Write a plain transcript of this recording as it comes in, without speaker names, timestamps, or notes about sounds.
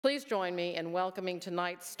Please join me in welcoming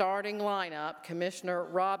tonight's starting lineup, Commissioner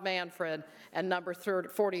Rob Manfred and number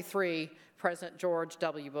 43, President George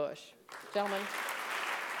W. Bush. Gentlemen.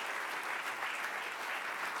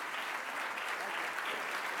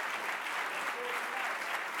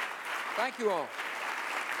 Thank you all.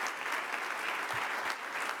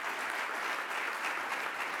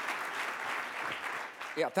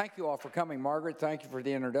 Yeah, thank you all for coming. Margaret, thank you for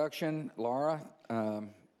the introduction. Laura, kind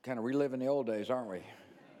of reliving the old days, aren't we?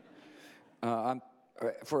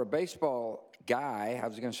 For a baseball guy, I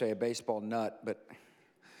was going to say a baseball nut, but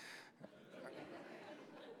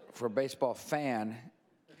for a baseball fan,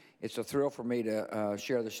 it's a thrill for me to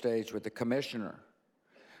share the stage with the commissioner.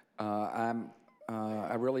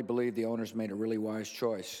 I really believe the owners made a really wise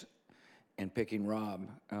choice in picking Rob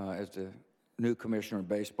as the new commissioner of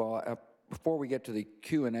baseball. Before we get to the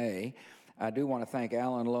Q&A, I do want to thank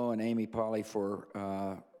Alan Lowe and Amy Polly for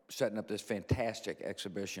setting up this fantastic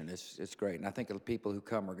exhibition. It's great, and I think the people who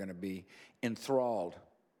come are going to be enthralled.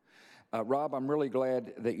 Rob, I'm really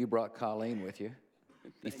glad that you brought Colleen with you,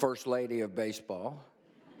 the First Lady of Baseball.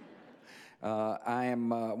 I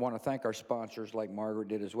want to thank our sponsors like Margaret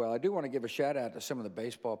did as well. I do want to give a shout out to some of the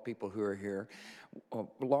baseball people who are here.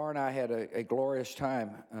 Laura and I had a glorious time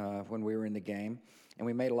when we were in the game, and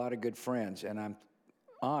we made a lot of good friends, and I'm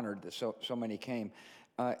honored that so many came.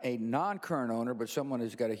 A non-current owner, but someone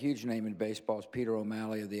who's got a huge name in baseball is Peter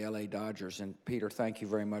O'Malley of the LA Dodgers. And Peter, thank you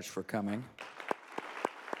very much for coming.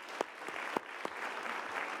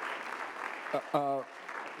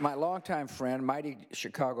 My longtime friend, mighty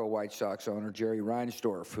Chicago White Sox owner, Jerry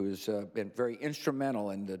Reinsdorf, who's been very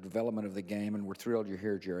instrumental in the development of the game, and we're thrilled you're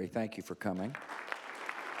here, Jerry. Thank you for coming.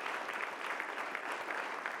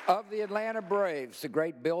 Of the Atlanta Braves, the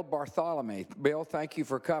great Bill Bartholomew. Bill, thank you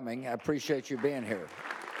for coming. I appreciate you being here.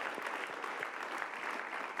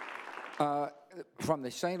 From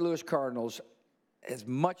the St. Louis Cardinals, as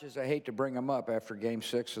much as I hate to bring them up after Game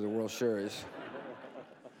 6 of the World Series,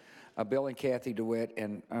 Bill and Kathy DeWitt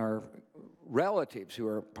and our relatives who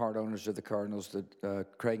are part owners of the Cardinals,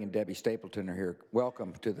 Craig and Debbie Stapleton are here.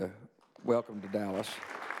 Welcome to Dallas.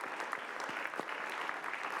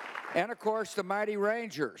 And, of course, the mighty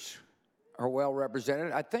Rangers are well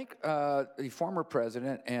represented. I think the former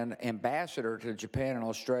president and ambassador to Japan and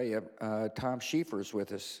Australia, Tom Schieffer, is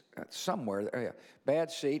with us somewhere. Bad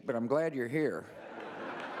seat, but I'm glad you're here.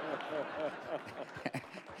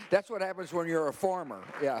 That's what happens when you're a former,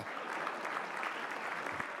 yeah.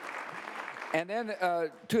 And then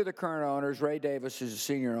two of the current owners, Ray Davis is a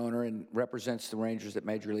senior owner and represents the Rangers at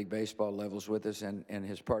Major League Baseball levels with us, and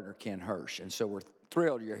his partner, Ken Hirsch. And so we're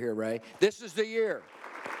thrilled you're here, Ray. This is the year.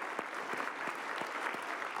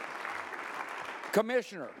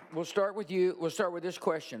 Commissioner, we'll start with you. We'll start with this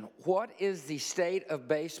question. What is the state of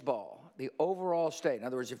baseball, the overall state? In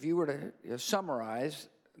other words, if you were to summarize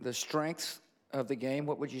the strengths of the game,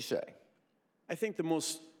 what would you say? I think the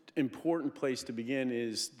most important place to begin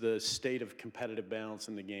is the state of competitive balance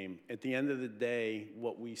in the game. At the end of the day,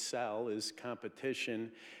 what we sell is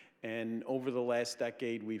competition, and over the last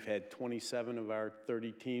decade, we've had 27 of our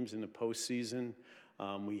 30 teams in the postseason.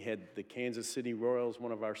 We had the Kansas City Royals,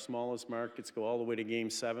 one of our smallest markets, go all the way to Game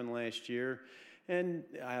 7 last year. And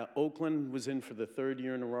Oakland was in for the third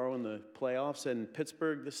year in a row in the playoffs, and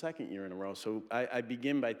Pittsburgh the second year in a row. So I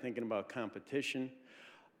begin by thinking about competition.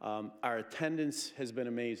 Our attendance has been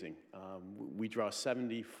amazing. We draw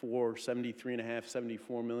 74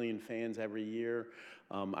 million fans every year.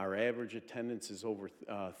 Our average attendance is over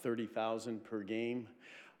 30,000 per game.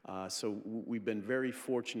 So we've been very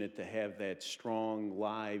fortunate to have that strong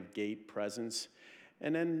live gate presence.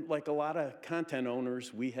 And then, like a lot of content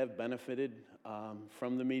owners, we have benefited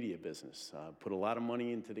from the media business, put a lot of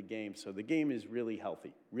money into the game. So the game is really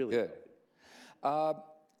healthy, really good.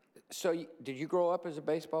 So did you grow up as a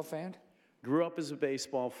baseball fan? Grew up as a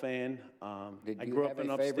baseball fan. Did you have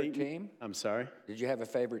a favorite team? I'm sorry? Did you have a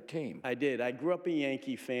favorite team? I did. I grew up a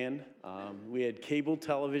Yankee fan. We had cable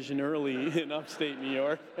television early in upstate New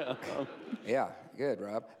York. Yeah, good,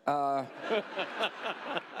 Rob.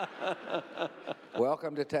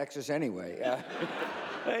 Welcome to Texas anyway.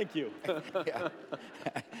 Thank you. Yeah.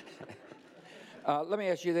 Let me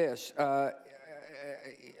ask you this.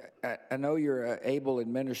 I know you're an able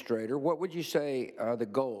administrator. What would you say are the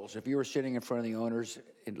goals? If you were sitting in front of the owners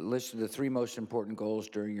and listed the three most important goals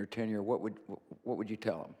during your tenure, what would you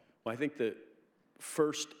tell them? Well, I think the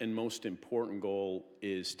first and most important goal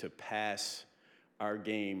is to pass our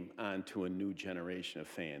game on to a new generation of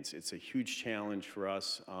fans. It's a huge challenge for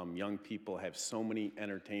us. Young people have so many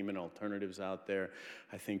entertainment alternatives out there.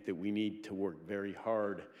 I think that we need to work very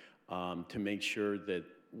hard to make sure that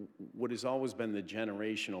what has always been the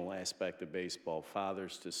generational aspect of baseball,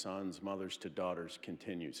 fathers to sons, mothers to daughters,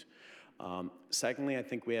 continues. Secondly, I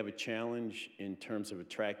think we have a challenge in terms of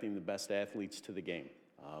attracting the best athletes to the game.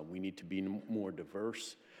 We need to be more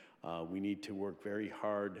diverse. We need to work very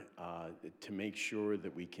hard to make sure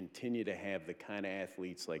that we continue to have the kind of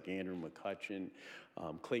athletes like Andrew McCutcheon,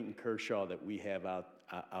 Clayton Kershaw that we have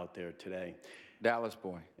out there today. Dallas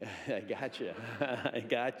boy. I gotcha. I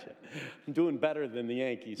gotcha. I'm doing better than the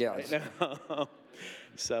Yankees right now.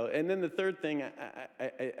 So, and then the third thing,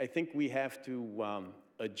 I think we have to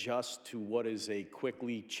adjust to what is a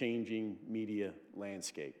quickly changing media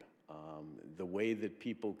landscape. The way that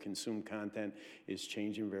people consume content is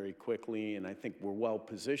changing very quickly, and I think we're well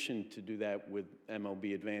positioned to do that with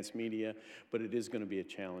MLB Advanced Media, but it is going to be a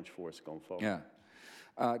challenge for us going forward.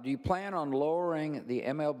 Yeah. Do you plan on lowering the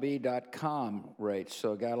MLB.com rates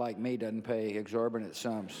so a guy like me doesn't pay exorbitant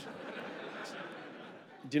sums?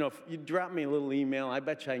 You know, if you drop me a little email, I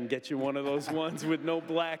bet you I can get you one of those ones with no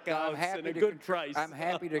blackouts and a good price. I'm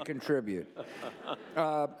happy to contribute.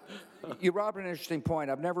 You brought up an interesting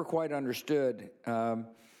point. I've never quite understood, and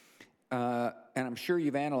I'm sure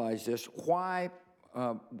you've analyzed this, why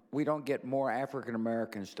we don't get more African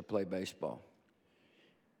Americans to play baseball.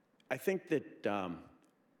 I think that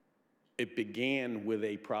it began with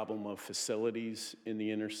a problem of facilities in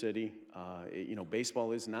the inner city. You know,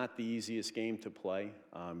 baseball is not the easiest game to play.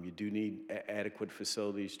 You do need adequate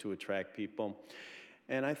facilities to attract people.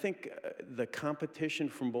 And I think the competition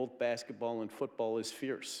from both basketball and football is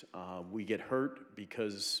fierce. We get hurt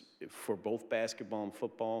because for both basketball and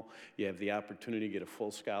football, you have the opportunity to get a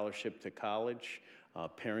full scholarship to college.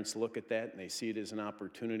 Parents look at that and they see it as an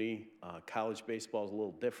opportunity. College baseball is a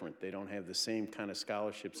little different. They don't have the same kind of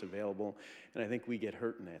scholarships available, and I think we get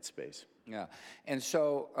hurt in that space. Yeah, and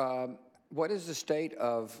so what is the state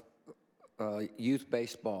of youth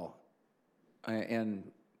baseball in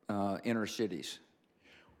inner cities?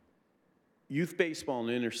 Youth baseball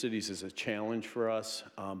in inner cities is a challenge for us.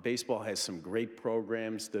 Baseball has some great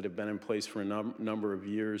programs that have been in place for a number of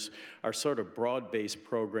years. Our sort of broad-based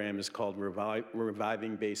program is called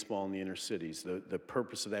Reviving Baseball in the Inner Cities. The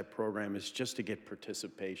purpose of that program is just to get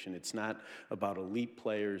participation. It's not about elite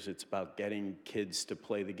players. It's about getting kids to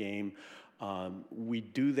play the game. We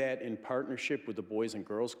do that in partnership with the Boys and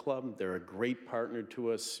Girls Club. They're a great partner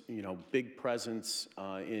to us, you know, big presence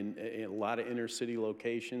in a lot of inner city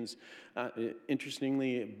locations.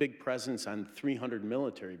 Interestingly, a big presence on 300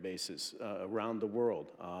 military bases around the world.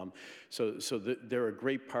 So they're a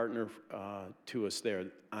great partner to us there.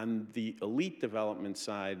 On the elite development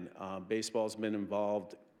side, baseball's been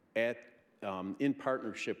involved in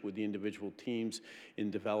partnership with the individual teams in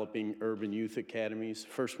developing urban youth academies.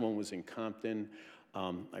 First one was in Compton.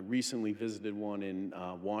 I recently visited one in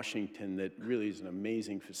Washington that really is an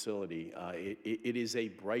amazing facility. It is a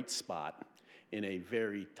bright spot in a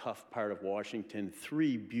very tough part of Washington.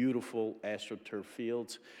 3 beautiful AstroTurf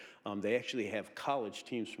fields. They actually have college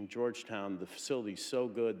teams from Georgetown. The facility's so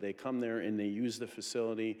good. They come there and they use the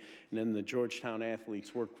facility, and then the Georgetown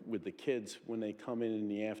athletes work with the kids when they come in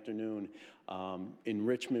the afternoon.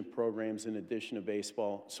 Enrichment programs in addition to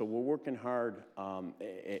baseball. So we're working hard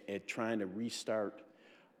at trying to restart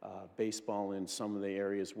baseball in some of the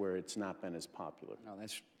areas where it's not been as popular. No,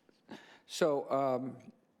 that's so.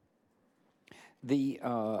 The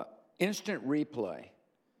instant replay.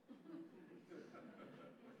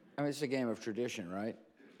 I mean, it's a game of tradition, right?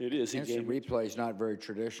 It is. Instant replay is not very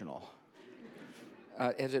traditional.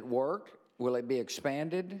 Has it worked? Will it be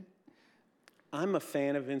expanded? I'm a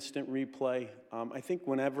fan of instant replay. I think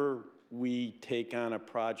whenever we take on a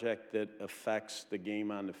project that affects the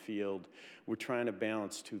game on the field, we're trying to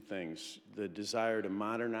balance 2 things. The desire to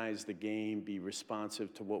modernize the game, be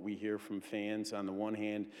responsive to what we hear from fans on the one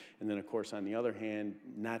hand, and then, of course, on the other hand,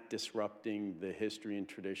 not disrupting the history and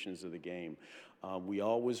traditions of the game. We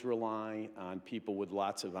always rely on people with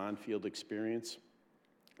lots of on-field experience.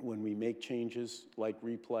 When we make changes like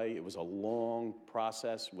replay, it was a long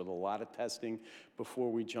process with a lot of testing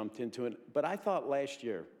before we jumped into it. But I thought last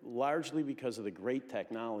year, largely because of the great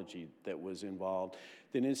technology that was involved,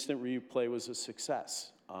 that instant replay was a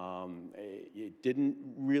success. It didn't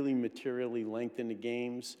really materially lengthen the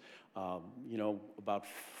games. You know, about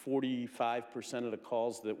 45% of the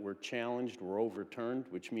calls that were challenged were overturned,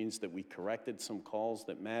 which means that we corrected some calls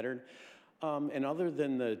that mattered. And other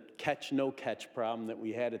than the catch-no-catch problem that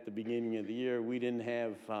we had at the beginning of the year, we didn't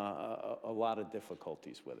have a lot of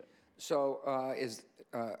difficulties with it. So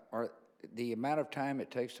are the amount of time it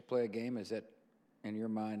takes to play a game, is that, in your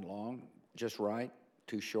mind, long, just right,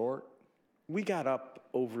 too short? We got up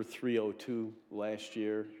over 302 last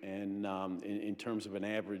year, and in terms of an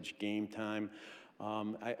average game time.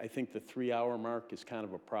 I think the 3-hour mark is kind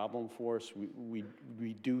of a problem for us.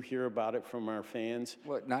 We do hear about it from our fans.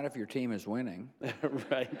 Well, not if your team is winning.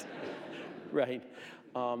 Right, right.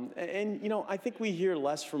 And, you know, I think we hear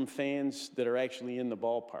less from fans that are actually in the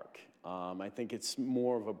ballpark. I think it's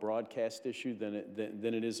more of a broadcast issue than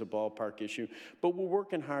it is a ballpark issue. But we're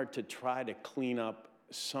working hard to try to clean up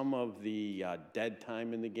some of the dead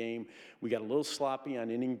time in the game. We got a little sloppy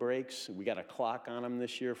on inning breaks. We got a clock on them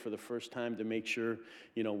this year for the first time to make sure,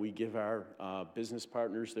 you know, we give our business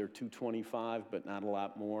partners their 225, but not a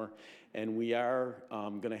lot more. And we are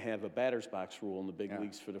going to have a batter's box rule in the big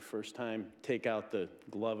leagues for the first time. Take out the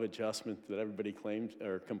glove adjustment that everybody claims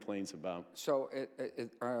or complains about. So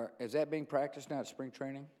is that being practiced now at spring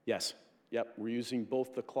training? Yes. Yep, we're using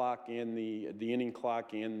both the clock and the inning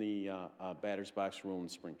clock and the batter's box rule in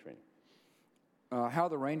spring training. How are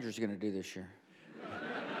the Rangers going to do this year?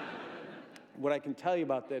 What I can tell you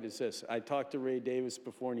about that is this. I talked to Ray Davis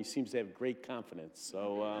before, and he seems to have great confidence.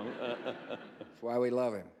 So That's why we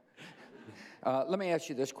love him. Let me ask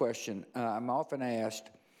you this question. I'm often asked,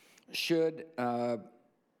 should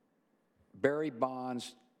Barry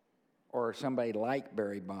Bonds or somebody like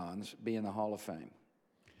Barry Bonds be in the Hall of Fame?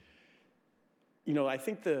 You know, I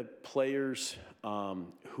think the players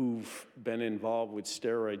who've been involved with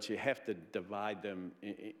steroids, you have to divide them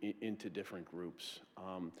into different groups.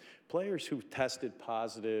 Players who've tested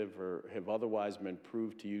positive or have otherwise been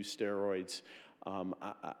proved to use steroids,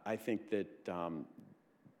 I think that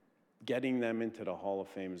getting them into the Hall of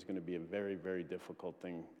Fame is going to be a very, very difficult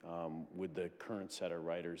thing with the current set of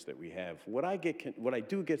writers that we have. What I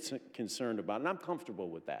do get concerned about, and I'm comfortable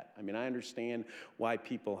with that. I mean, I understand why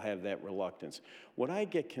people have that reluctance. What I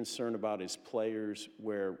get concerned about is players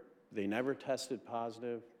where they never tested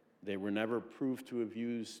positive, they were never proved to have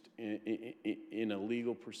used in a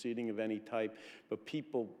legal proceeding of any type, but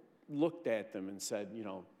people looked at them and said, you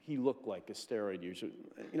know, he looked like a steroid user.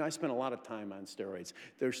 You know, I spent a lot of time on steroids.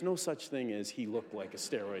 There's no such thing as he looked like a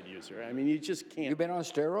steroid user. I mean, you just can't. You've been on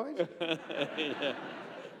steroids? Yeah.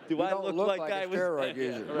 Do you I don't look like a I was steroid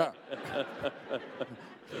user? Yeah, right.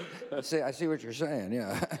 No. I see what you're saying.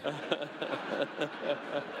 Yeah.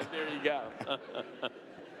 There you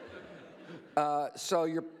go. So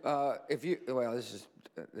you're, well, this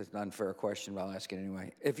is an unfair question, but I'll ask it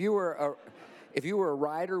anyway. If you were a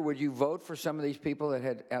writer, would you vote for some of these people that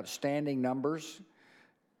had outstanding numbers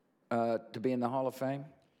to be in the Hall of Fame?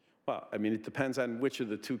 Well, I mean, it depends on which of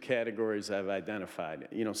the two categories I've identified.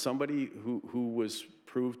 You know, somebody who was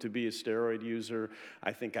proved to be a steroid user,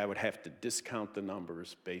 I think I would have to discount the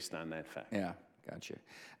numbers based on that fact. Yeah, gotcha.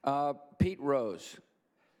 Pete Rose.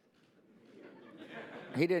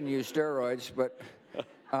 He didn't use steroids, but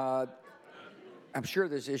I'm sure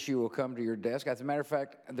this issue will come to your desk. As a matter of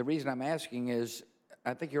fact, the reason I'm asking is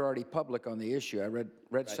I think you're already public on the issue. I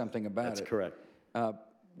read something about That's it. correct.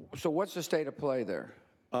 So what's the state of play there?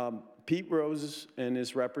 Pete Rose and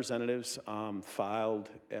his representatives filed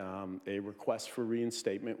a request for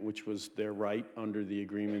reinstatement, which was their right under the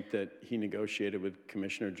agreement that he negotiated with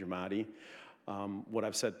Commissioner Giamatti. What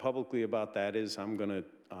I've said publicly about that is I'm going to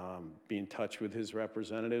be in touch with his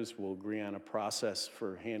representatives. We'll agree on a process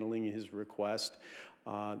for handling his request.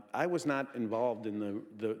 I was not involved in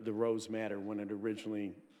the Rose matter when it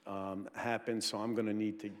originally happened, so I'm going to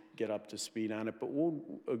need to get up to speed on it. But we'll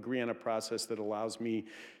agree on a process that allows me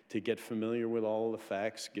to get familiar with all of the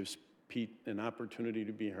facts, gives Pete an opportunity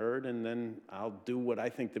to be heard, and then I'll do what I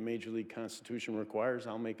think the Major League Constitution requires.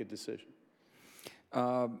 I'll make a decision.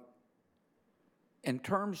 In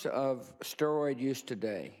terms of steroid use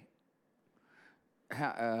today,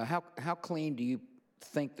 how clean do you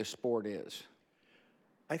think the sport is?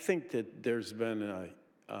 I think that there's been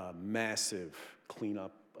a massive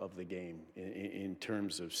cleanup of the game in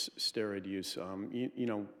terms of steroid use. You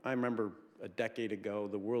know, I remember a decade ago,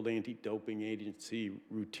 the World Anti-Doping Agency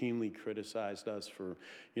routinely criticized us for,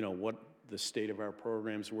 you know, what the state of our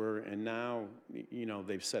programs were, and now, you know,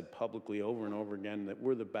 they've said publicly over and over again that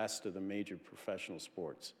we're the best of the major professional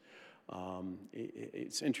sports.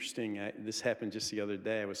 It's interesting, this happened just the other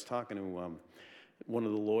day. I was talking to one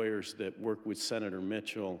of the lawyers that worked with Senator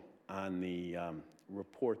Mitchell on the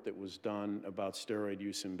report that was done about steroid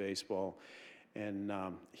use in baseball, and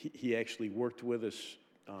he actually worked with us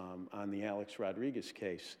on the Alex Rodriguez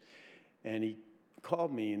case, and he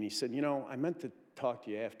called me and he said, you know, I meant to talk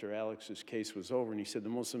to you after Alex's case was over, and he said the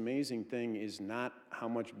most amazing thing is not how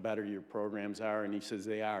much better your programs are, and he says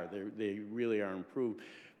they are, they really are improved,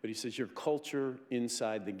 but he says your culture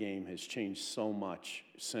inside the game has changed so much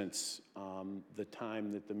since the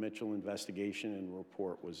time that the Mitchell investigation and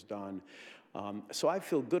report was done. So I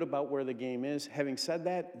feel good about where the game is. Having said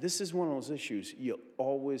that, this is one of those issues you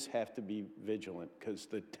always have to be vigilant, because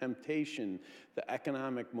the temptation, the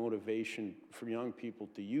economic motivation for young people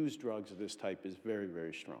to use drugs of this type is very,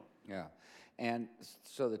 very strong. Yeah. And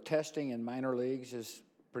so the testing in minor leagues is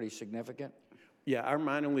pretty significant? Yeah, our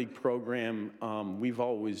minor league program, we've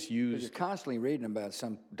always 'Cause used. you're constantly reading about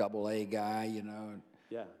some AA guy, you know,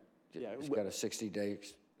 Yeah, yeah. he's got a 60-day.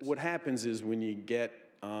 What happens is when you get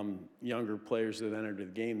younger players that enter the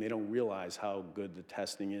game, they don't realize how good the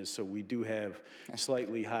testing is. So we do have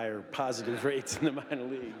slightly higher positive rates in the minor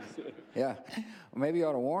leagues. Yeah, well, maybe you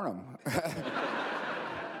ought to warn them.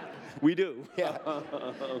 We do.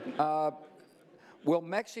 Yeah. Will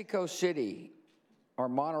Mexico City or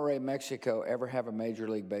Monterrey, Mexico, ever have a Major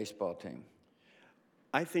League Baseball team?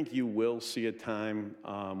 I think you will see a time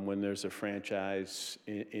when there's a franchise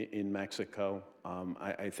in Mexico.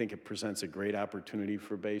 I think it presents a great opportunity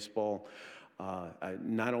for baseball,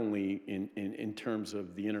 not only in terms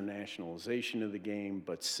of the internationalization of the game,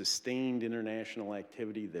 but sustained international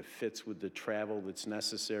activity that fits with the travel that's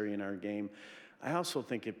necessary in our game. I also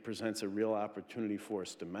think it presents a real opportunity for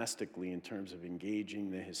us domestically in terms of engaging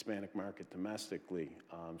the Hispanic market domestically.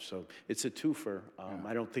 So it's a twofer.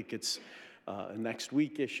 I don't think it's a next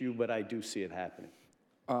week issue, but I do see it happening.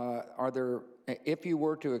 Are there, if you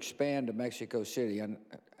were to expand to Mexico City, and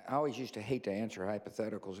I always used to hate to answer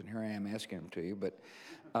hypotheticals, and here I am asking them to you, but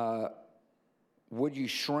would you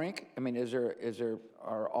shrink? I mean,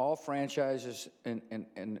 are all franchises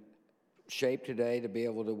in shape today to be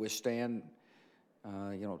able to withstand,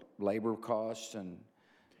 labor costs and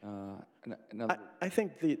I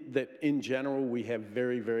think that in general, we have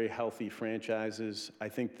very, very healthy franchises. I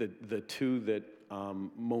think that the two that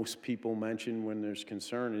most people mention when there's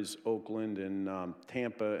concern is Oakland and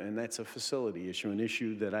Tampa, and that's a facility issue, an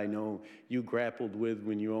issue that I know you grappled with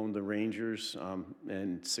when you owned the Rangers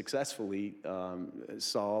and successfully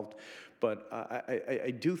solved. But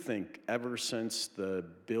I do think ever since the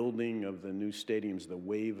building of the new stadiums, the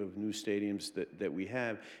wave of new stadiums that we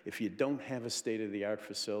have, if you don't have a state-of-the-art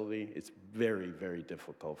facility, it's very, very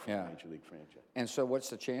difficult for a Major League franchise. And so what's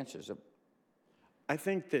the chances of? I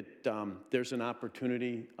think that there's an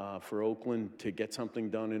opportunity for Oakland to get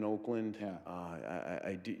something done in Oakland.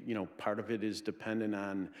 Yeah. Part of it is dependent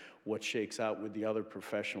on what shakes out with the other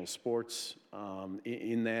professional sports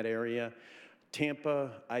in that area.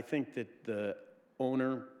 Tampa, I think that the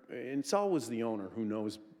owner, and it's always the owner who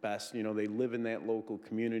knows best. They live in that local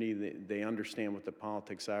community. They understand what the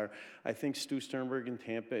politics are. I think Stu Sternberg in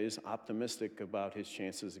Tampa is optimistic about his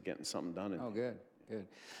chances of getting something done. Oh, good, good.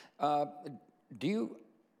 Do you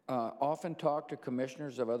often talk to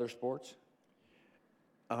commissioners of other sports?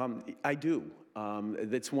 I do.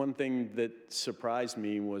 That's one thing that surprised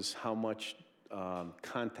me was how much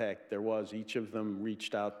contact there was. Each of them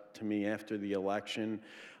reached out to me after the election,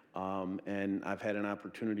 and I've had an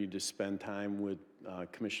opportunity to spend time with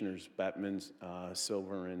Commissioners Bettman,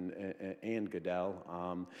 Silver, and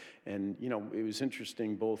Goodell. It was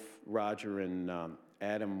interesting. Both Roger and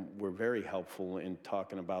Adam were very helpful in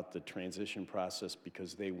talking about the transition process,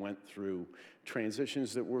 because they went through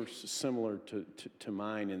transitions that were similar to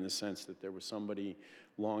mine, in the sense that there was somebody,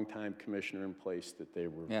 longtime commissioner in place, that they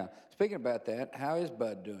were. Yeah. Speaking about that, how is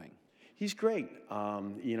Bud doing? He's great.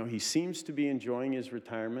 He seems to be enjoying his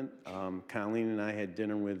retirement. Colleen and I had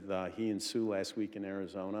dinner with he and Sue last week in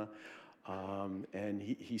Arizona. And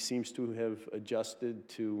he seems to have adjusted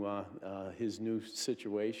to his new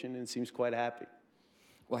situation and seems quite happy.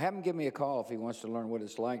 Well, have him give me a call if he wants to learn what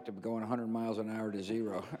it's like to be going 100 miles an hour to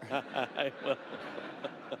zero.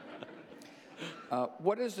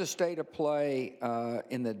 What is the state of play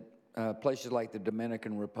in the places like the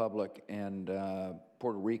Dominican Republic and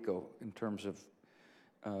Puerto Rico in terms of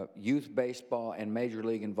youth baseball and major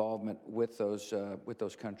league involvement with those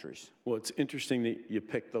countries? Well, it's interesting that you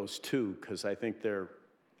picked those two, because I think they're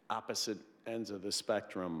opposite ends of the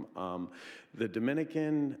spectrum. The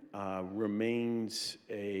Dominican remains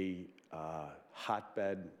a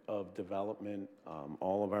hotbed of development.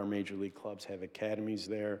 All of our major league clubs have academies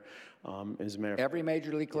there. As a matter of fact, every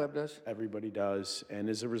major league club does? Everybody does. And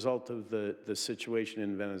as a result of the situation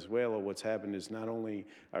in Venezuela, what's happened is not only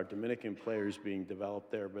are Dominican players being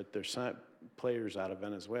developed there, but there's players out of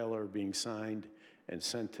Venezuela are being signed and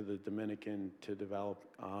sent to the Dominican to develop.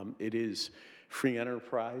 It is free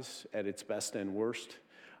enterprise at its best and worst.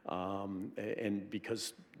 And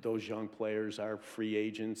because those young players are free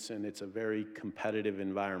agents, and it's a very competitive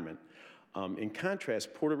environment. In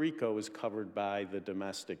contrast, Puerto Rico is covered by the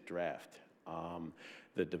domestic draft.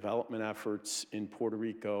 The development efforts in Puerto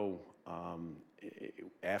Rico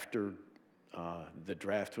after the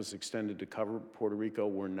draft was extended to cover Puerto Rico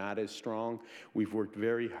were not as strong. We've worked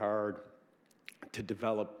very hard to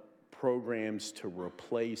develop programs to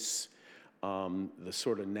replace the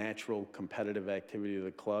sort of natural competitive activity of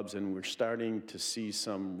the clubs, and we're starting to see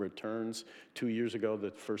some returns. 2 years ago,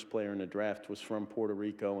 the first player in the draft was from Puerto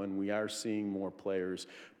Rico, and we are seeing more players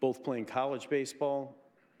both playing college baseball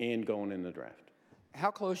and going in the draft. How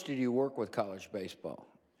close did you work with college baseball?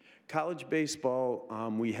 College baseball,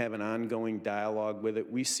 we have an ongoing dialogue with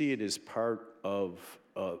it. We see it as part of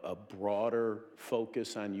a broader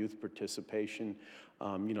focus on youth participation.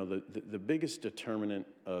 You know, the biggest determinant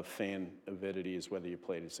of fan avidity is whether you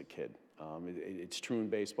played as a kid. It's true in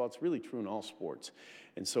baseball. It's really true in all sports.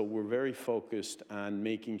 And so we're very focused on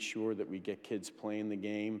making sure that we get kids playing the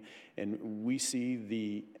game. And we see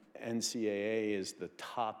the NCAA as the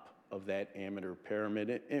top of that amateur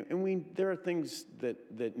pyramid. And there are things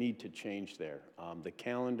that need to change there. The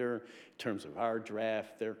calendar, in terms of our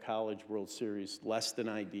draft, their College World Series, less than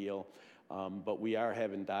ideal. But we are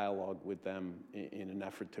having dialogue with them in an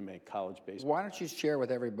effort to make college baseball. Why don't you share with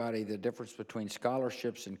everybody the difference between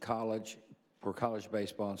scholarships in college for college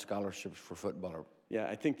baseball and scholarships for football? Yeah,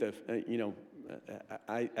 I think that, you know,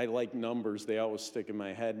 I like numbers. They always stick in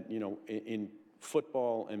my head. You know, in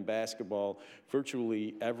football and basketball,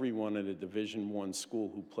 virtually everyone at a Division I school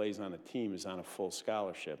who plays on a team is on a full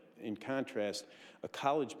scholarship. In contrast, a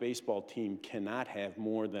college baseball team cannot have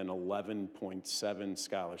more than 11.7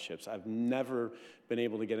 scholarships. I've never been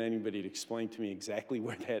able to get anybody to explain to me exactly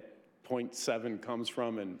where that 0.7 comes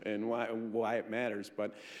from and why it matters.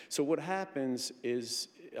 But so what happens is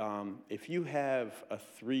if you have a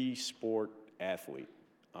 3-sport athlete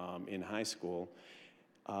in high school,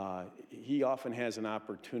 he often has an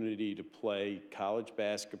opportunity to play college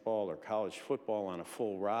basketball or college football on a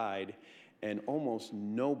full ride, and almost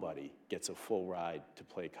nobody gets a full ride to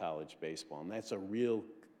play college baseball. And that's a real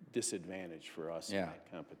disadvantage for us in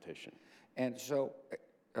that competition. And so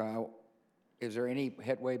is there any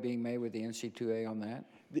headway being made with the NC2A on that?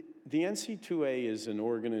 The NC2A is an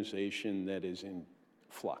organization that is in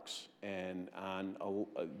flux, and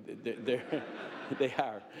they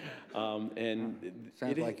are.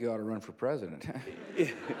 Sounds like you ought to run for president.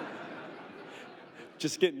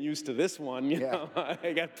 Just getting used to this one, you know.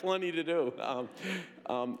 I got plenty to do.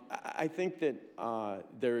 I think that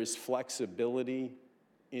there is flexibility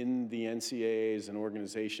in the NCAA as an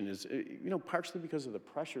organization, is, you know, partially because of the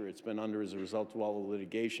pressure it's been under as a result of all the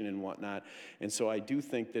litigation and whatnot. And so I do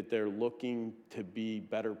think that they're looking to be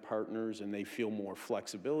better partners, and they feel more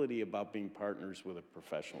flexibility about being partners with a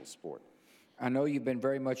professional sport. I know you've been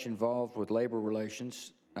very much involved with labor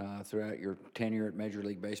relations throughout your tenure at Major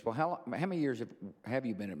League Baseball. How many years have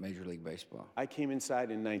you been at Major League Baseball? I came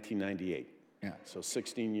inside in 1998. Yeah. So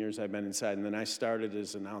 16 years I've been inside, and then I started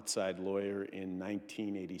as an outside lawyer in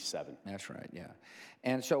 1987. That's right, yeah.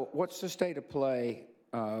 And so what's the state of play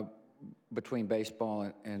between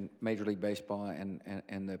baseball and Major League Baseball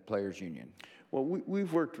and the Players Union? Well,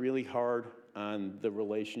 we've worked really hard on the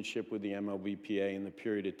relationship with the MLBPA in the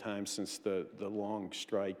period of time since the long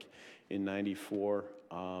strike in '94.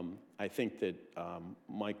 I think that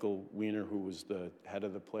Michael Weiner, who was the head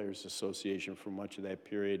of the Players Association for much of that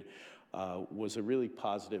period, was a really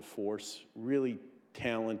positive force, really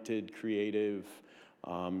talented, creative,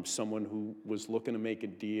 someone who was looking to make a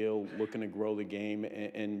deal, looking to grow the game.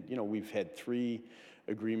 And you know, we've had 3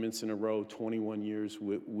 agreements in a row, 21 years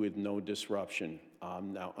with no disruption.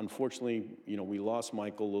 Now, unfortunately, you know, we lost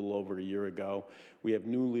Michael a little over a year ago. We have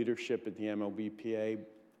new leadership at the MLBPA.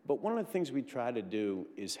 But one of the things we try to do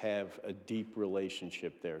is have a deep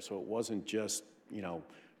relationship there. So it wasn't just, you know,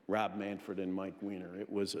 Rob Manfred and Mike Weiner. It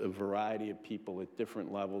was a variety of people at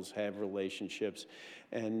different levels, have relationships.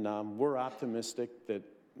 And we're optimistic that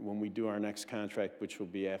when we do our next contract, which will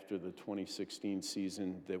be after the 2016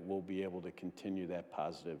 season, that we'll be able to continue that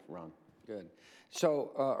positive run. Good.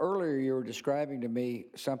 So earlier you were describing to me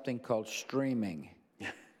something called streaming.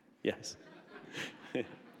 Yes.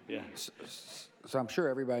 Yeah. So I'm sure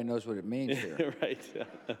everybody knows what it means here. Right.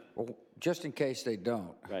 Well, just in case they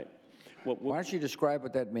don't. Right. Why don't you describe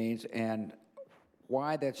what that means and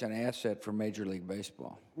why that's an asset for Major League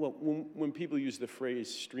Baseball? Well, when people use the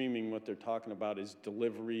phrase streaming, what they're talking about is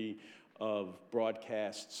delivery of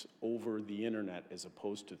broadcasts over the internet as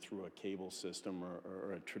opposed to through a cable system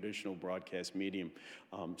or a traditional broadcast medium.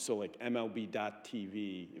 So like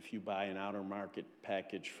MLB.TV, if you buy an outer market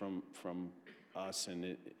package from us,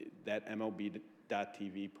 and that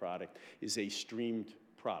MLB.TV product is a streamed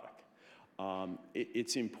product.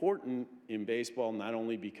 It's important in baseball not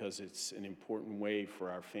only because it's an important way for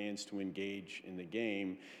our fans to engage in the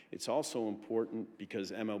game, it's also important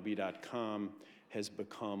because MLB.com has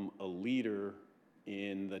become a leader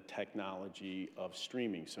in the technology of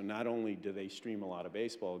streaming. So not only do they stream a lot of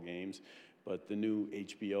baseball games, but the new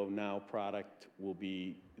HBO Now product will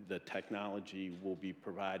be, the technology will be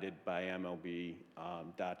provided by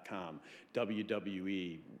MLB.com.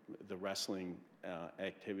 WWE, the wrestling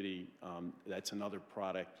activity, that's another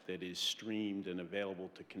product that is streamed and available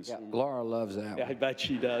to consumers. Yeah, Laura loves that Yeah, one. I bet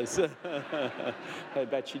she does. I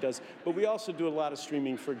bet she does. But we also do a lot of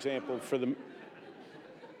streaming, for example, for the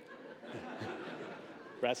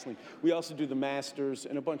wrestling. We also do the Masters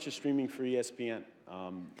and a bunch of streaming for ESPN.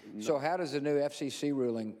 So how does the new FCC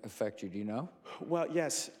ruling affect you? Do you know? Well,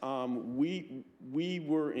 yes, we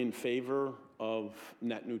were in favor of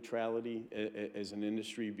net neutrality as an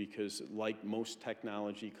industry because, like most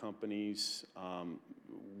technology companies,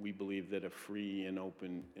 we believe that a free and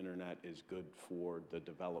open internet is good for the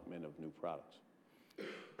development of new products.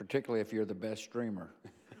 Particularly if you're the best streamer.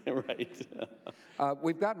 Right.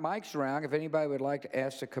 We've got mics around. If anybody would like to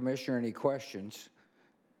ask the commissioner any questions.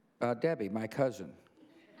 Debbie, my cousin.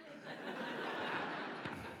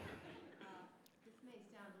 This may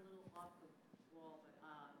sound a little off the wall,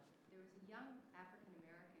 but there was a young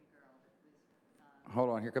African-American girl that was... Hold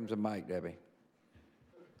on, here comes a mic, Debbie.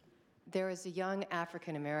 There was a young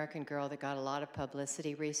African-American girl that got a lot of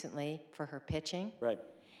publicity recently for her pitching. Right.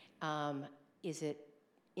 Is it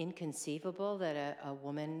inconceivable that a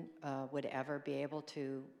woman would ever be able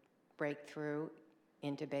to break through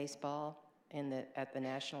into baseball at the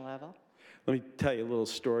national level? Let me tell you a little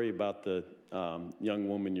story about the young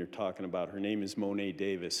woman you're talking about. Her name is Monet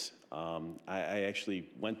Davis. I actually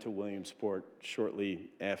went to Williamsport shortly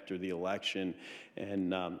after the election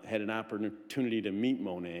and had an opportunity to meet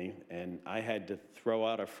Monet, and I had to throw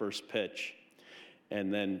out a first pitch.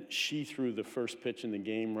 And then she threw the first pitch in the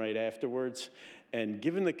game right afterwards. And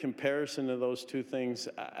given the comparison of those two things,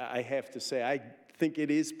 I have to say, I think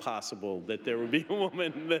it is possible that there would be a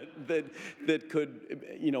woman that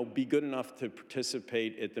could, be good enough to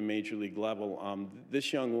participate at the major league level.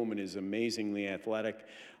 This young woman is amazingly athletic.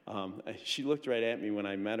 She looked right at me when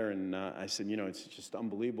I met her, and I said, it's just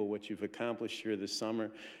unbelievable what you've accomplished here this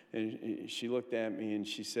summer. And she looked at me and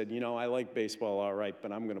she said, I like baseball all right,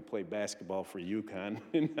 but I'm going to play basketball for UConn.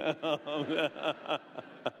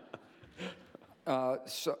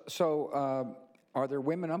 Are there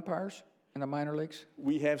women umpires in the minor leagues?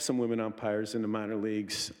 We have some women umpires in the minor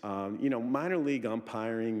leagues. Minor league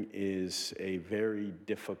umpiring is a very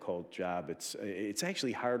difficult job. It's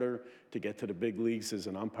actually harder to get to the big leagues as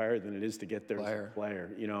an umpire than it is to get there as a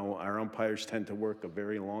player. Our umpires tend to work a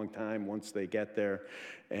very long time once they get there,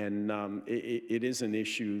 and it is an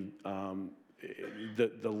issue.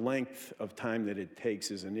 The length of time that it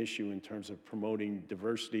takes is an issue in terms of promoting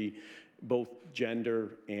diversity, both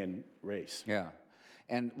gender and race. Yeah.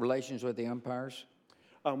 And relations with the umpires?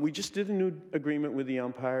 We just did a new agreement with the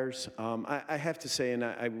umpires. I have to say, and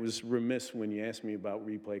I was remiss when you asked me about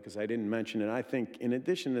replay because I didn't mention it. I think in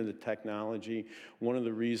addition to the technology, one of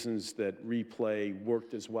the reasons that replay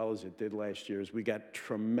worked as well as it did last year is we got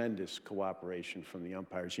tremendous cooperation from the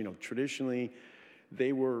umpires. Traditionally,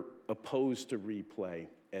 they were opposed to replay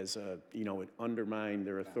as it undermined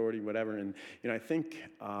their authority, whatever. And, I think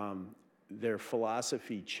their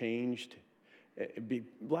philosophy changed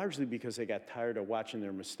largely because they got tired of watching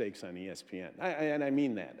their mistakes on ESPN. And I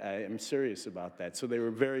mean that. I am serious about that. So they were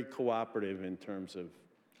very cooperative in terms of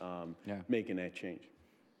making that change.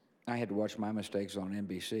 I had to watch my mistakes on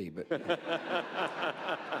NBC, but...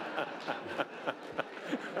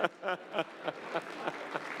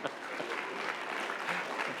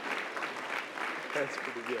 That's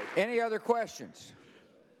pretty good. Any other questions?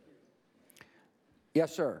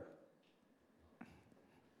 Yes, sir.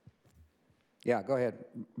 Yeah, go ahead.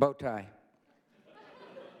 Bow tie.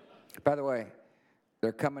 By the way,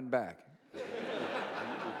 they're coming back.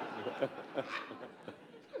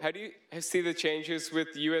 How do you see the changes with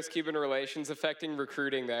U.S.-Cuban relations affecting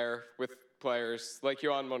recruiting there with players like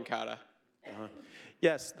Yohan Moncada?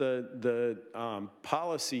 Yes, the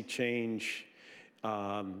policy change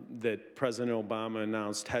that President Obama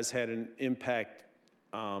announced has had an impact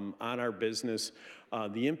on our business.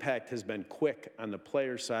 The impact has been quick on the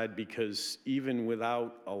player side because even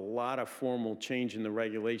without a lot of formal change in the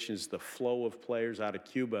regulations, the flow of players out of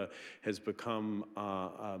Cuba has become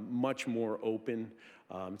much more open.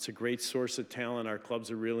 It's a great source of talent. Our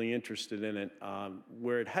clubs are really interested in it.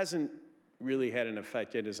 Where it hasn't really had an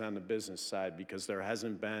effect yet is on the business side because there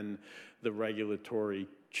hasn't been the regulatory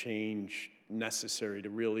change necessary to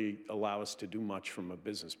really allow us to do much from a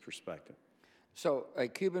business perspective. So a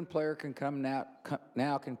Cuban player can come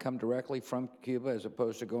now can come directly from Cuba as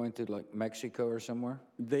opposed to going to like Mexico or somewhere?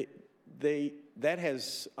 That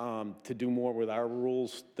has to do more with our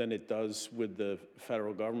rules than it does with the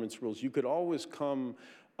federal government's rules. You could always come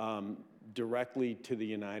directly to the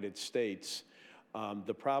United States.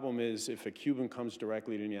 The problem is if a Cuban comes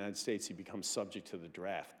directly to the United States, he becomes subject to the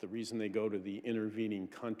draft. The reason they go to the intervening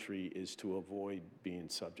country is to avoid being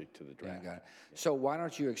subject to the draft. Yeah, I got it. So why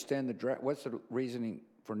don't you extend the draft? What's the reasoning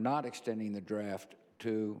for not extending the draft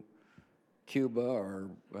to Cuba or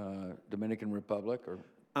Dominican Republic or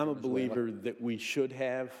I'm a Venezuela? believer that we should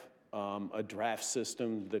have a draft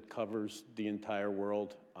system that covers the entire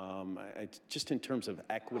world. Just in terms of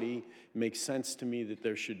equity, it makes sense to me that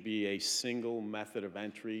there should be a single method of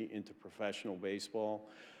entry into professional baseball.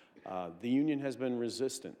 The union has been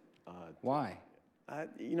resistant. Why?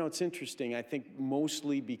 You know, it's interesting. I think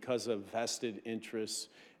mostly because of vested interests,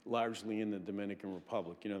 largely in the Dominican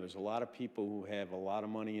Republic. You know, there's a lot of people who have a lot of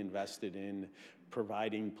money invested in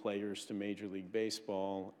providing players to Major League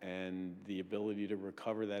Baseball, and the ability to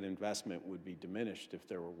recover that investment would be diminished if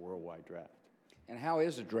there were a worldwide draft. And how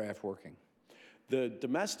is the draft working? The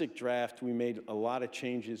domestic draft, we made a lot of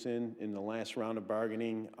changes in the last round of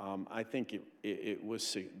bargaining. I think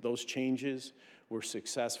those changes were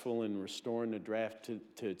successful in restoring the draft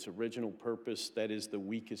to its original purpose. That is, the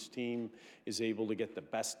weakest team is able to get the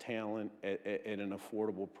best talent at an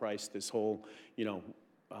affordable price. This whole, you know,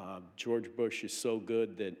 George Bush is so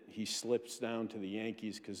good that he slips down to the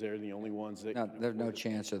Yankees because they're the only ones that. No, there's no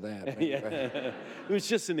chance of that. But, yeah, it was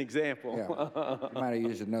just an example. Yeah. You might have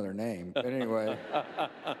used another name, but anyway.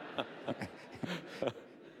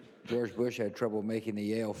 George Bush had trouble making the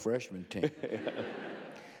Yale freshman team.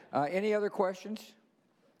 Any other questions?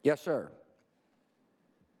 Yes, sir.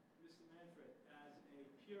 Mr. Manfred, as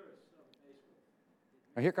a purist of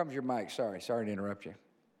baseball. Here comes your mic. Sorry to interrupt you.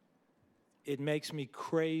 It makes me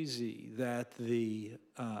crazy that the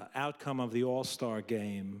outcome of the All-Star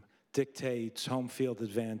game dictates home field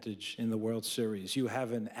advantage in the World Series. You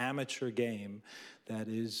have an amateur game that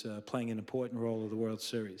is playing an important role in the World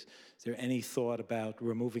Series. Is there any thought about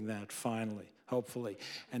removing that finally, hopefully?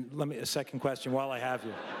 And let me, a second question while I have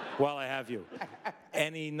you.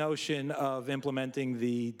 Any notion of implementing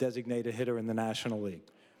the designated hitter in the National League?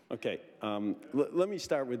 Okay, let me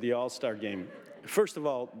start with the All-Star game. First of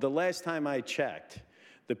all, the last time I checked,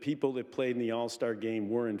 the people that played in the All-Star game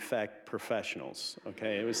were, in fact, professionals,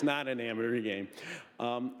 okay? It was not an amateur game.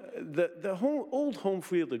 The old home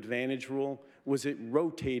field advantage rule was it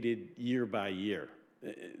rotated year by year.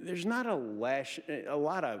 There's not a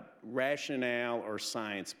lot of rationale or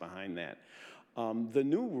science behind that. The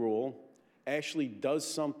new rule actually does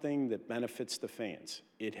something that benefits the fans.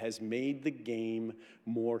 It has made the game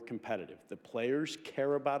more competitive. The players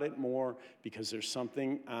care about it more because there's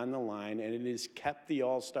something on the line, and it has kept the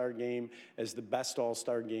All-Star game as the best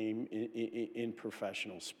All-Star game in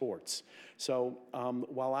professional sports. So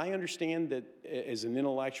while I understand that as an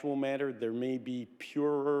intellectual matter, there may be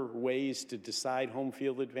purer ways to decide home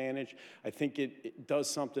field advantage, I think it does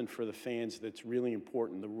something for the fans that's really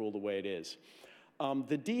important, the rule the way it is.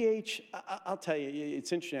 The DH, I'll tell you,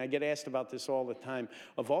 it's interesting. I get asked about this all the time.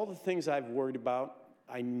 Of all the things I've worried about,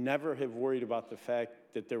 I never have worried about the fact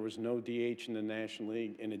that there was no DH in the National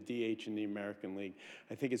League and a DH in the American League.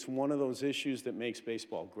 I think it's one of those issues that makes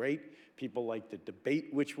baseball great. People like to debate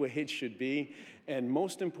which way it should be. And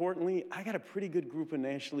most importantly, I got a pretty good group of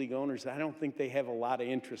National League owners. I don't think they have a lot of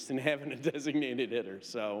interest in having a designated hitter.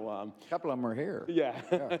 So a couple of them are here. Yeah.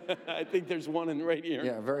 I think there's one right here.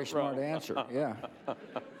 Yeah, very smart answer. Yeah.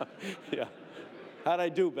 Yeah. How'd I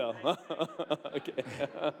do, Bill? Okay.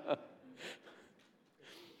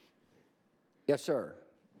 Yes, sir.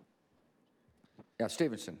 Yeah,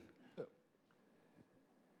 Stevenson.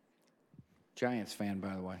 Giants fan,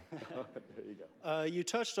 by the way. There you go. You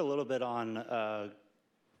touched a little bit on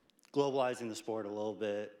globalizing the sport a little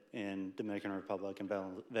bit in Dominican Republic and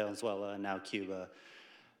Venezuela and now Cuba.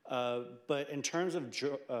 But in terms of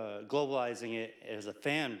globalizing it as a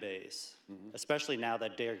fan base, especially now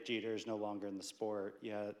that Derek Jeter is no longer in the sport,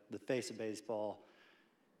 the face of baseball.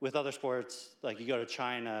 With other sports, like you go to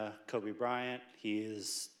China, Kobe Bryant, he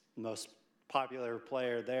is the most popular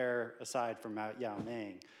player there aside from Yao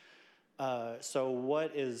Ming. So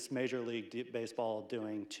what is Major League Baseball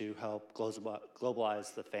doing to help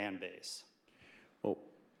globalize the fan base? Well,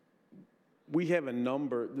 We have a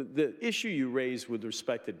number. The issue you raised with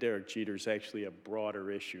respect to Derek Jeter is actually a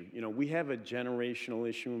broader issue. You know, we have a generational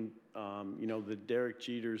issue. You know, the Derek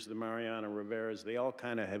Jeters, the Mariano Riveras, they all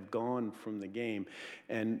kind of have gone from the game.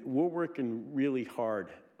 And we're working really hard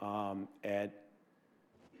at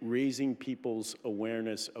raising people's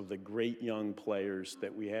awareness of the great young players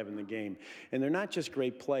that we have in the game. And they're not just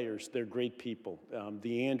great players, they're great people.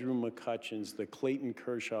 The Andrew McCutcheons, the Clayton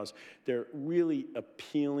Kershaws, they're really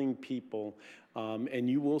appealing people. And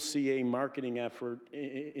you will see a marketing effort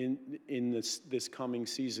in this coming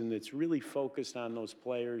season that's really focused on those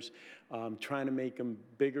players, trying to make them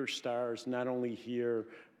bigger stars, not only here,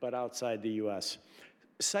 but outside the U.S.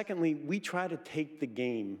 Secondly, we try to take the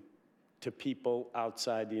game to people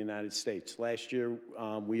outside the United States. Last year,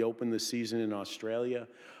 we opened the season in Australia.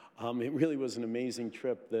 It really was an amazing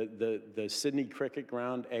trip. The Sydney Cricket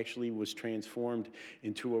Ground actually was transformed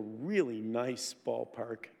into a really nice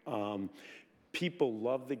ballpark. People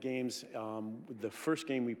love the games. The first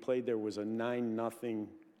game we played there was a 9-0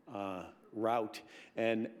 route,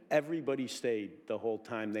 and everybody stayed the whole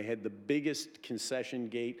time. They had the biggest concession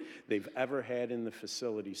gate they've ever had in the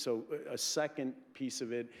facility. So a second piece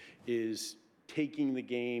of it is taking the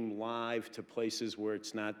game live to places where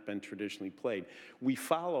it's not been traditionally played. We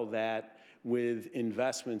follow that with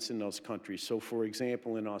investments in those countries. So for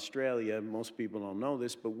example, in Australia, most people don't know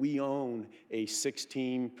this, but we own a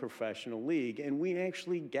 16 professional league, and we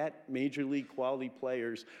actually get major league quality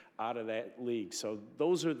players out of that league. So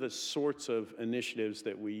those are the sorts of initiatives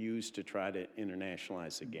that we use to try to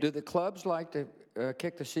internationalize the game. Do the clubs like to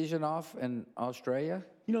kick the season off in Australia?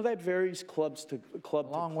 You know, that varies club to club.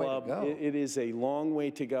 Long way to go. It is a long way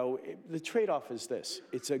to go. The trade-off is this.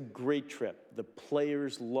 It's a great trip. The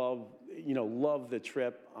players love the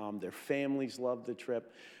trip. Their families love the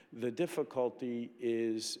trip. The difficulty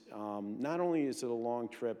is not only is it a long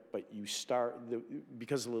trip, but you start,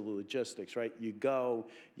 because of the logistics, right? You go,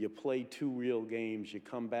 you play 2 real games, you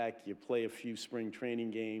come back, you play a few spring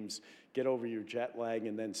training games, get over your jet lag,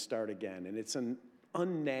 and then start again. And it's an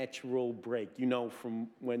unnatural break, you know, from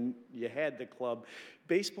when you had the club.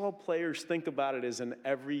 Baseball players think about it as an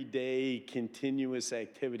everyday, continuous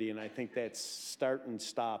activity, and I think that start and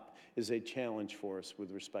stop is a challenge for us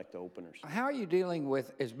with respect to openers. How are you dealing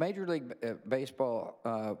with, is Major League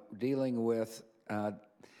Baseball dealing with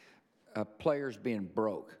players being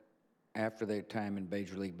broke after their time in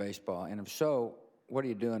Major League Baseball? And if so, what are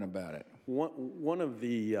you doing about it? One of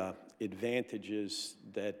the advantages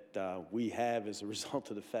that we have as a result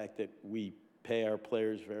of the fact that we pay our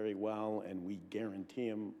players very well and we guarantee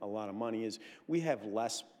them a lot of money is we have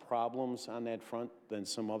less problems on that front than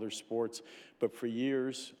some other sports. But for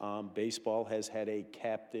years, baseball has had a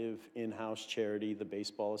captive in-house charity, the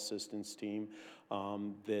Baseball Assistance Team,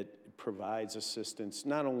 that provides assistance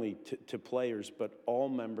not only to players, but all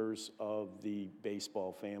members of the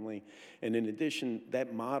baseball family. And in addition,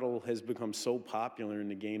 that model has become so popular in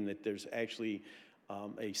the game that there's actually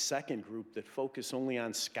a second group that focus only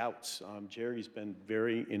on scouts. Jerry's been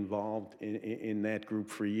very involved in that group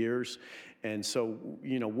for years. And so,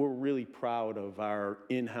 you know, we're really proud of our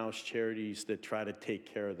in-house charities that try to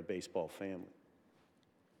take care of the baseball family.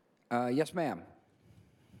 Yes, ma'am.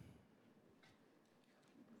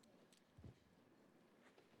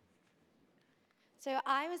 So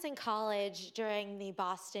I was in college during the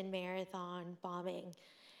Boston Marathon bombing,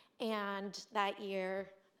 and that year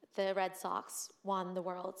the Red Sox won the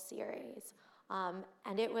World Series.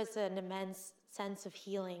 And it was an immense sense of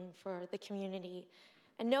healing for the community.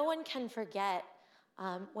 And no one can forget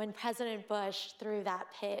when President Bush threw that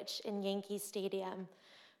pitch in Yankee Stadium.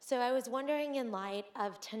 So I was wondering, in light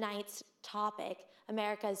of tonight's topic,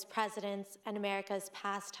 America's presidents and America's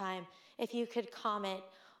pastime, if you could comment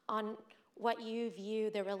on what you view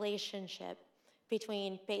the relationship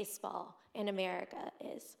between baseball and America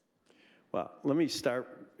is. Well, let me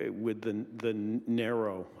start with a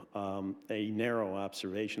narrow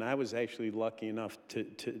observation. I was actually lucky enough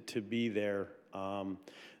to be there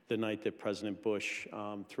the night that President Bush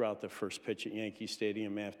threw out the first pitch at Yankee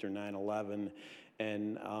Stadium after 9/11,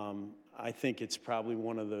 and I think it's probably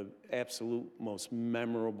one of the absolute most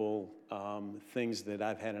memorable things that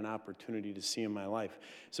I've had an opportunity to see in my life.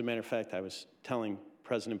 As a matter of fact, I was telling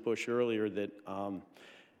President Bush earlier that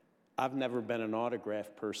I've never been an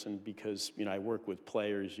autograph person because, you know, I work with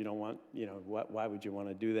players. You don't want, you know, why would you want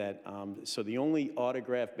to do that? So the only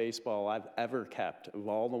autographed baseball I've ever kept, of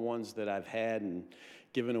all the ones that I've had and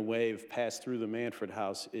given away, have passed through the Manfred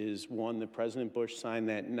house, is one that President Bush signed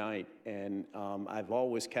that night. And I've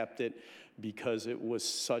always kept it because it was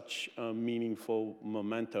such a meaningful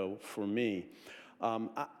memento for me.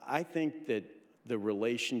 I think that the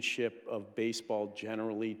relationship of baseball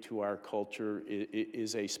generally to our culture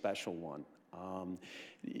is a special one.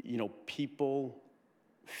 You know, people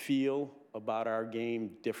feel about our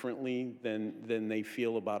game differently than they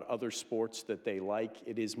feel about other sports that they like.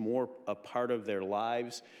 It is more a part of their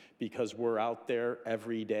lives because we're out there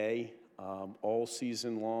every day, all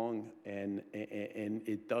season long, and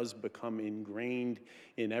it does become ingrained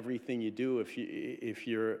in everything you do if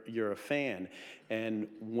you're a fan. And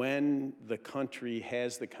when the country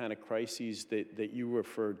has the kind of crises that you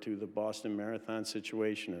referred to, the Boston Marathon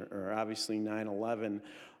situation, or obviously 9/11,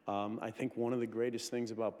 I think one of the greatest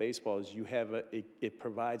things about baseball is it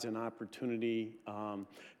provides an opportunity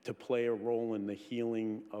to play a role in the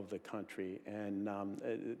healing of the country. And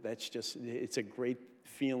it's a great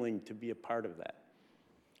feeling to be a part of that.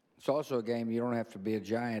 It's also a game you don't have to be a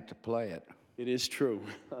giant to play it. It is true.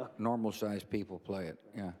 Normal-sized people play it,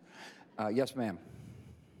 yeah. Yes, ma'am.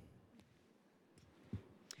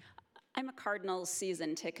 I'm a Cardinals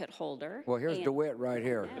season ticket holder. Well, here's DeWitt right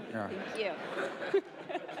here. Yeah. Thank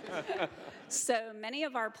you. So many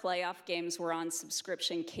of our playoff games were on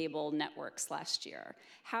subscription cable networks last year.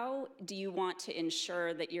 How do you want to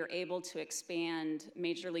ensure that you're able to expand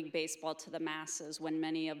Major League Baseball to the masses when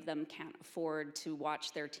many of them can't afford to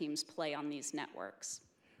watch their teams play on these networks?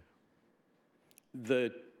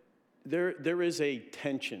 There is a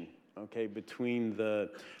tension, okay, between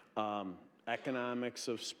the economics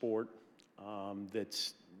of sport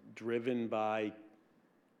that's driven by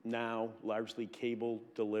now largely cable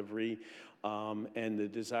delivery, and the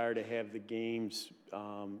desire to have the games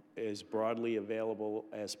as broadly available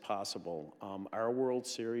as possible. Our World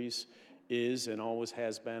Series is and always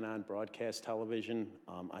has been on broadcast television.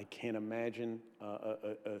 I can't imagine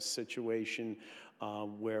a situation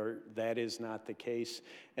where that is not the case.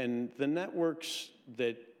 And the networks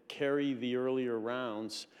that carry the earlier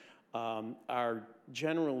rounds are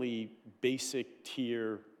generally basic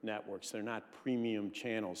tier networks. They're not premium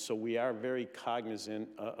channels. So we are very cognizant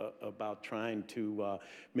about trying to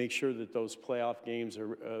make sure that those playoff games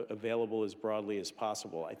are available as broadly as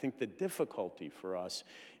possible. I think the difficulty for us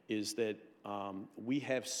is that we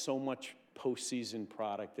have so much postseason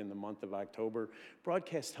product in the month of October.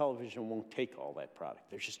 Broadcast television won't take all that product.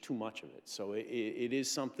 There's just too much of it. So it is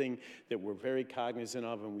something that we're very cognizant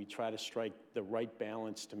of, and we try to strike the right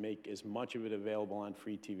balance to make as much of it available on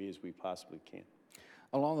free TV as we possibly can.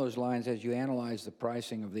 Along those lines, as you analyze the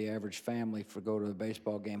pricing of the average family for go to a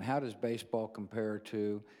baseball game, how does baseball compare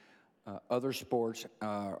to other sports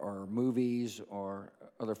or movies or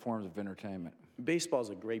other forms of entertainment? Baseball's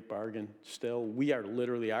a great bargain still. We are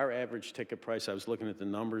literally, our average ticket price, I was looking at the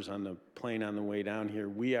numbers on the plane on the way down here,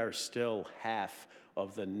 we are still half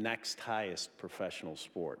of the next highest professional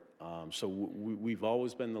sport. So we've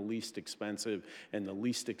always been the least expensive, and the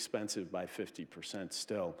least expensive by 50%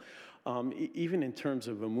 still. Even in terms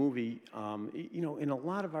of a movie, you know, in a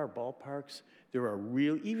lot of our ballparks, there are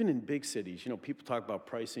even in big cities, you know, people talk about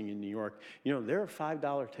pricing in New York, you know, there are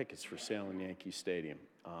 $5 tickets for sale in Yankee Stadium.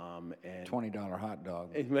 And $20 hot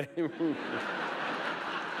dog. You're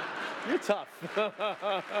tough.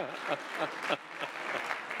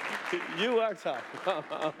 You are tough.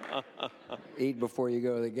 Eat before you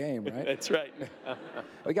go to the game, right? That's right.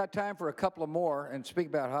 We got time for a couple of more. And speak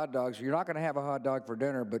about hot dogs. You're not going to have a hot dog for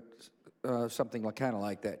dinner, but something kind of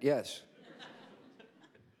like that. Yes.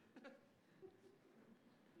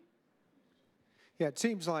 Yeah, it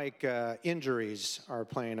seems like injuries are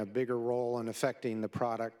playing a bigger role in affecting the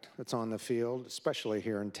product that's on the field, especially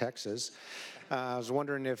here in Texas. I was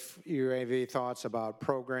wondering if you have any thoughts about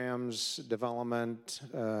programs, development,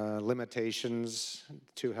 limitations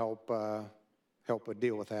to help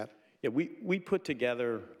deal with that. Yeah, we put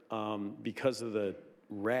together, because of the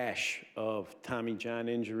rash of Tommy John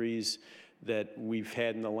injuries that we've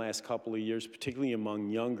had in the last couple of years, particularly among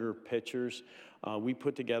younger pitchers, we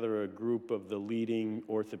put together a group of the leading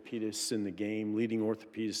orthopedists in the game, leading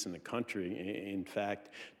orthopedists in the country, in fact,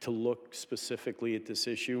 to look specifically at this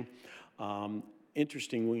issue.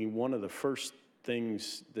 Interestingly, one of the first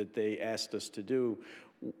things that they asked us to do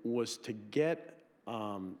was to get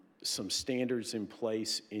some standards in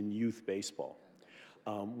place in youth baseball.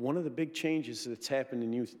 One of the big changes that's happened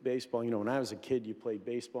in youth baseball, you know, when I was a kid, you played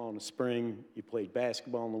baseball in the spring, you played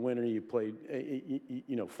basketball in the winter, you played,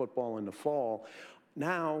 you know, football in the fall.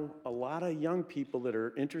 Now, a lot of young people that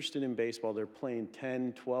are interested in baseball, they're playing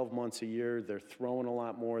 10, 12 months a year, they're throwing a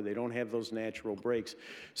lot more, they don't have those natural breaks.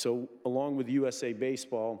 So along with USA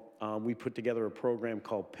Baseball, we put together a program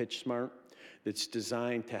called Pitch Smart that's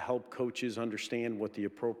designed to help coaches understand what the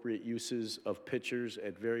appropriate uses of pitchers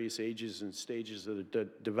at various ages and stages of the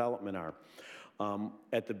development are.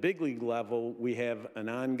 At the big league level, we have an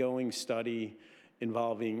ongoing study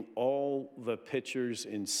involving all the pitchers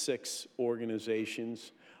in 6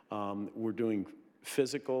 organizations. We're doing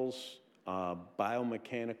physicals,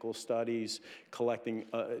 biomechanical studies, collecting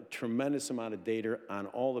a tremendous amount of data on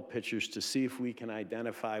all the pitchers to see if we can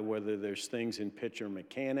identify whether there's things in pitcher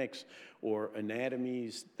mechanics or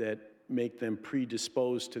anatomies that make them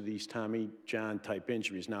predisposed to these Tommy John type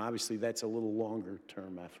injuries. Now, obviously, that's a little longer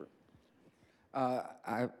term effort.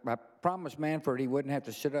 I promised Manfred he wouldn't have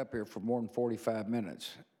to sit up here for more than 45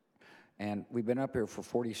 minutes. And we've been up here for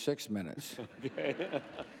 46 minutes.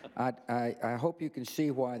 I hope you can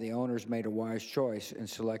see why the owners made a wise choice in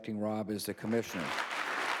selecting Rob as the commissioner.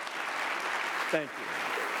 Thank you.